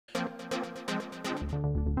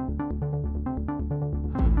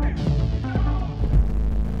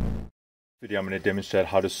video I'm going to demonstrate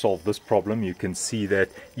how to solve this problem. You can see that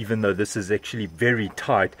even though this is actually very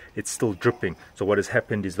tight, it's still dripping. So what has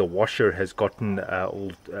happened is the washer has gotten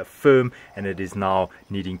all firm and it is now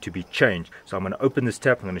needing to be changed. So I'm going to open this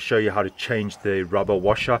tap. I'm going to show you how to change the rubber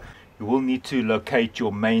washer. You will need to locate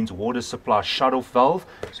your mains water supply shut-off valve.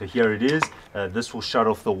 So here it is. This will shut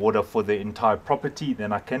off the water for the entire property.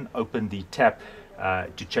 Then I can open the tap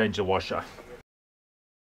to change the washer.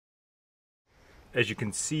 As you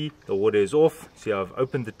can see, the water is off. See, I've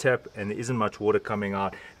opened the tap and there isn't much water coming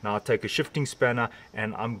out. Now I'll take a shifting spanner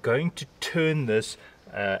and I'm going to turn this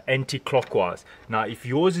anti-clockwise. Now if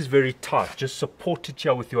yours is very tight, just support it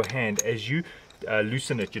here with your hand as you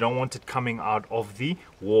loosen it. You don't want it coming out of the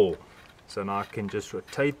wall. So now I can just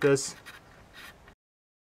rotate this.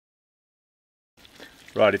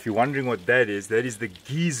 Right, if you're wondering what that is the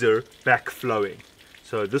geyser backflowing.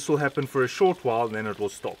 So this will happen for a short while and then it will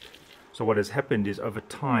stop. So what has happened is over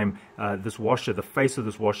time, this washer, the face of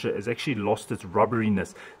this washer has actually lost its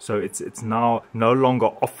rubberiness. So it's now no longer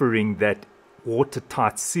offering that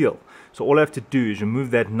watertight seal. So all I have to do is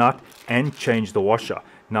remove that nut and change the washer.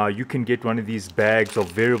 Now you can get one of these bags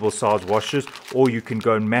of variable size washers, or you can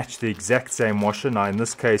go and match the exact same washer. Now in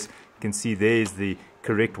this case, you can see there is the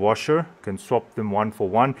correct washer. You can swap them one for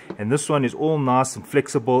one, and this one is all nice and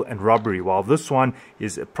flexible and rubbery, while this one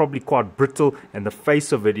is probably quite brittle and the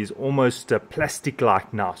face of it is almost plastic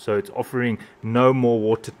like now, so it's offering no more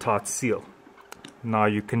watertight seal. Now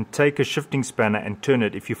you can take a shifting spanner and turn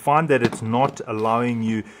it. If you find that it's not allowing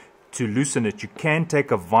you to loosen it, you can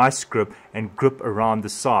take a vice grip and grip around the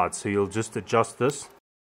sides. So you'll just adjust this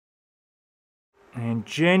and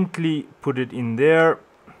gently put it in there,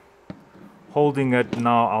 holding it.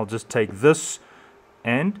 Now I'll just take this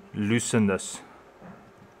and loosen this.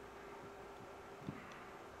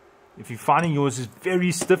 If you're finding yours is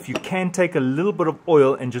very stiff, you can take a little bit of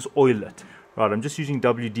oil and just oil it. Right, I'm just using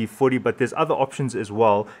WD-40, but there's other options as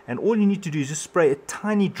well, and all you need to do is just spray a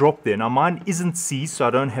tiny drop there. Now mine isn't seized, so I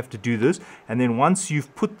don't have to do this, and then once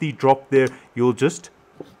you've put the drop there, you'll just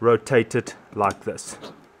rotate it like this.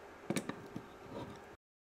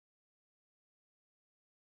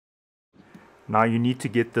 Now you need to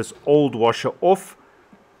get this old washer off,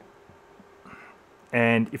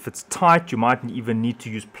 and if it's tight you might even need to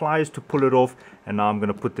use pliers to pull it off. And now I'm going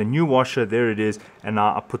to put the new washer, there it is, and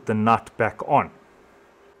now I put the nut back on.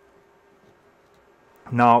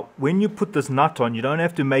 Now when you put this nut on, you don't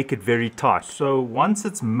have to make it very tight. So once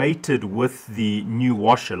it's mated with the new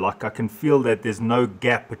washer, like I can feel that there's no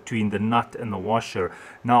gap between the nut and the washer,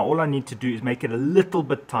 now all I need to do is make it a little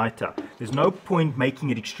bit tighter. There's no point making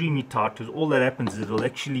it extremely tight, because all that happens is it'll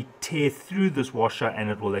actually tear through this washer and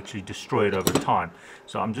it will actually destroy it over time.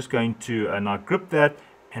 So I'm just going to now grip that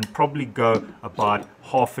and probably go about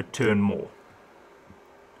half a turn more.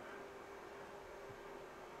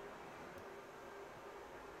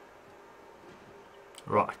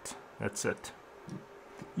 Right, that's it.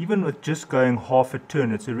 Even with just going half a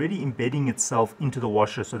turn, it's already embedding itself into the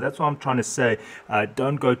washer. So that's why I'm trying to say,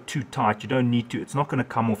 don't go too tight. You don't need to. It's not going to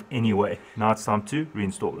come off anyway. Now it's time to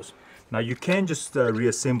reinstall this. Now you can just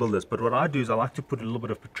reassemble this, but what I do is I like to put a little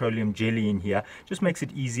bit of petroleum jelly in here. Just makes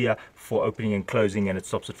it easier for opening and closing, and it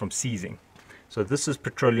stops it from seizing. So this is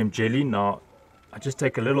petroleum jelly. Now I just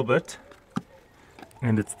take a little bit,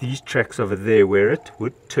 and it's these tracks over there where it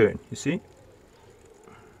would turn, you see.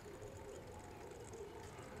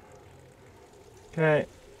 Okay.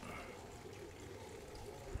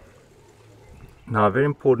 Now very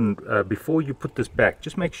important, before you put this back,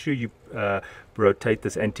 just make sure you rotate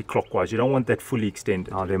this anti-clockwise. You don't want that fully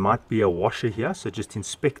extended. Now there might be a washer here, so just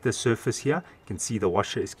inspect the surface here. You can see the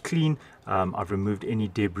washer is clean. I've removed any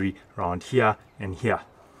debris around here and here.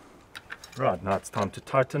 Right, now it's time to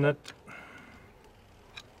tighten it.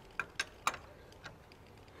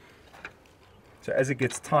 So as it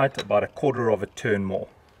gets tight, about a quarter of a turn more.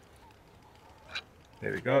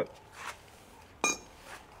 There we go.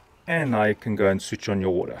 And now you can go and switch on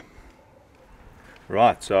your water.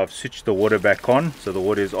 Right, so I've switched the water back on, so the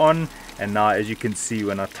water is on, and now as you can see,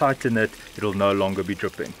 when I tighten it, it'll no longer be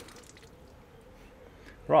dripping.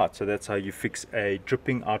 Right, so that's how you fix a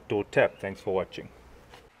dripping outdoor tap. Thanks for watching.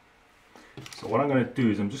 So what I'm going to do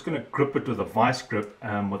is I'm just going to grip it with a vice grip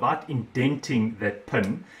without indenting that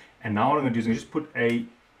pin. And now what I'm going to do is I'm just put a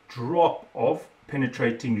drop of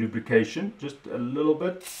penetrating lubrication, just a little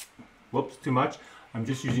bit. Whoops, too much. I'm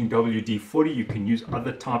just using WD-40. You can use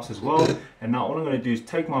other types as well. And now all I'm going to do is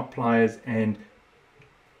take my pliers and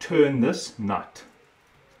turn this nut.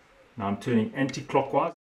 Now I'm turning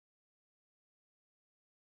anti-clockwise.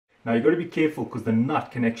 Now you've got to be careful because the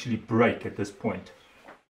nut can actually break at this point.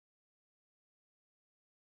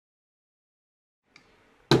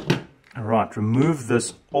 Alright, remove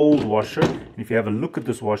this old washer. And if you have a look at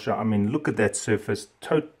this washer, I mean, look at that surface,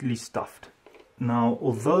 totally stuffed. Now,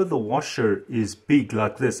 although the washer is big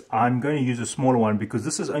like this, I'm going to use a smaller one because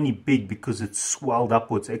this is only big because it's swelled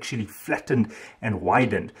upwards, actually flattened and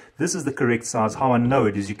widened. This is the correct size. How I know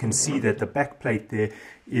it is you can see that the back plate there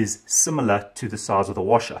is similar to the size of the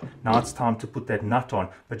washer. Now it's time to put that nut on,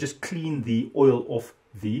 but just clean the oil off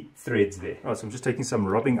the threads there. All right, so I'm just taking some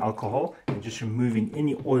rubbing alcohol and just removing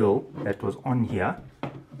any oil that was on here.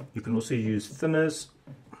 You can also use thinners.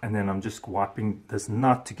 And then I'm just wiping this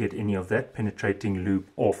nut to get any of that penetrating lube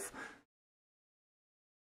off.